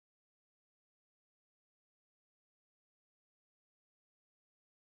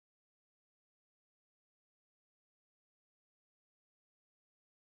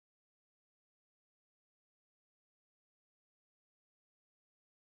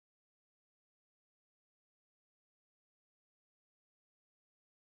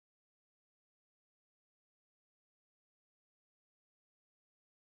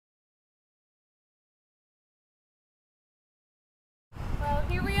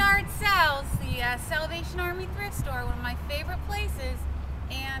the Salvation Army thrift store, one of my favorite places,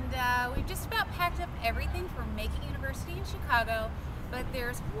 and we've just about packed up everything for Making University in Chicago, but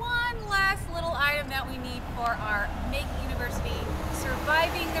there's one last little item that we need for our Making University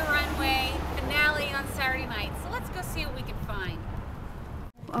Surviving the Runway finale on Saturday night. So let's go see what we can find.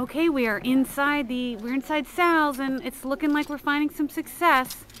 Okay, we're inside Sal's, and it's looking like we're finding some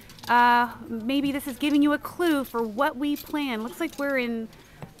success. Maybe this is giving you a clue for what we plan. Looks like we're in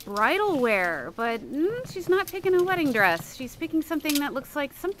bridal wear, but she's not picking a wedding dress. She's picking something that looks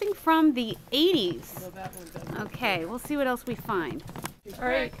like something from the 80s. Well, that one doesn't. Okay, we'll see what else we find. All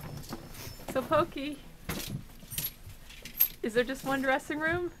right. So, Pokey, is there just one dressing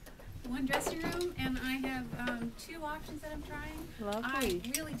room? One dressing room, and I have two options that I'm trying. Lovely. I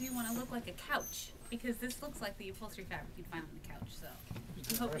really do want to look like a couch, because this looks like the upholstery fabric you'd find on the couch, so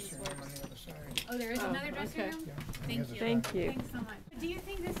I'm hoping this works. Oh, there is another dressing room? Yeah. Thank you. Thank you. Thanks so much. Do you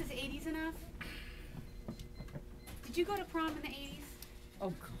think this is 80s enough? Did you go to prom in the 80s? Oh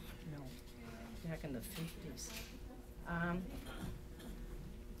God, no. Back in the 50s. I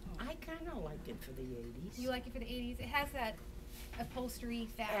kind of like it for the 80s. You like it for the 80s? It has that upholstery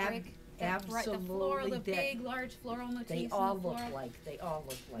fabric. Absolutely. The floral, the big, large floral motifs. They all look like.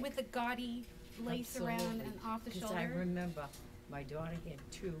 With the gaudy lace around and off the shoulder. Because I remember my daughter had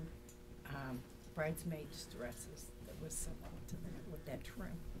two bridesmaids dresses that were similar to that, with that trim.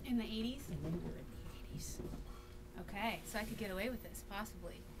 In the 80s? And they were in the 80s. Okay, so I could get away with this,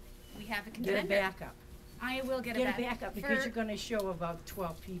 possibly. We have a contender. Get a backup. I will get a backup. Because you're going to show about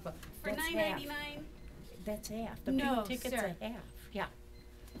 12 people. For $9.99? That's half. The No, pink tickets sir. are half. Yeah.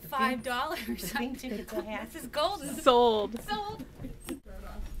 $5. The pink tickets are half. This is golden. Sold. Sold.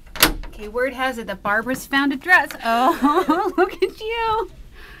 Okay, word has it that Barbara's found a dress. Oh, look at you.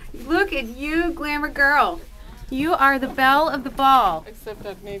 Look at you, glamour girl. You are the belle of the ball. Except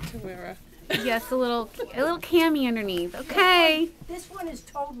I've made to wear Yes, a little cami underneath. Okay. This one is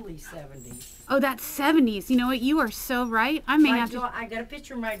totally 70s. Oh, that's 70s. You know what? You are so right. I may have to. I got a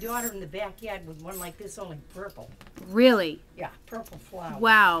picture of my daughter in the backyard with one like this, only purple. Really? Yeah, purple flower.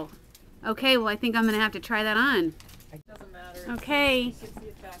 Wow. Okay, well, I think I'm going to have to try that on. Doesn't matter. Okay. You can see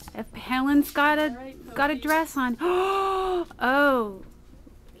it back. If Helen's got a dress on. Oh.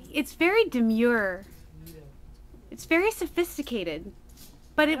 It's very demure. It's very sophisticated.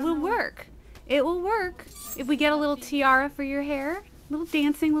 But it will work. It will work if we get a little tiara for your hair, little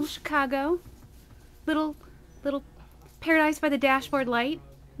dancing, little Chicago, little Paradise by the Dashboard light.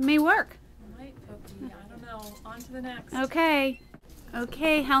 It may work. Might, Pokey. I don't know. On to the next. Okay.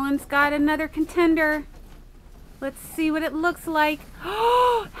 Okay, Helen's got another contender. Let's see what it looks like.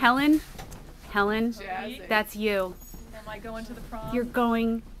 Oh, Helen, Jazzy. that's you. Am I going to the prom? You're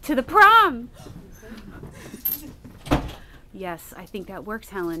going to the prom. Yes, I think that works,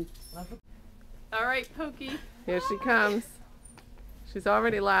 Helen. All right, Pokey. Here she comes. She's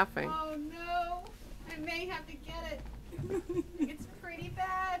already laughing. Oh no, I may have to get it. It's pretty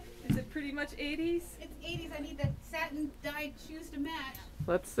bad. Is it pretty much 80s? It's 80s. I need the satin dyed shoes to match.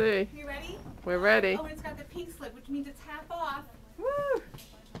 Let's see. You ready? We're ready. Oh, and it's got the pink slip, which means it's half off. Woo!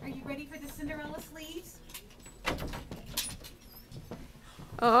 Are you ready for the Cinderella sleeves?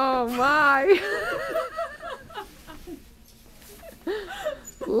 Oh my!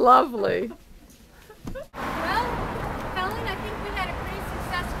 Lovely.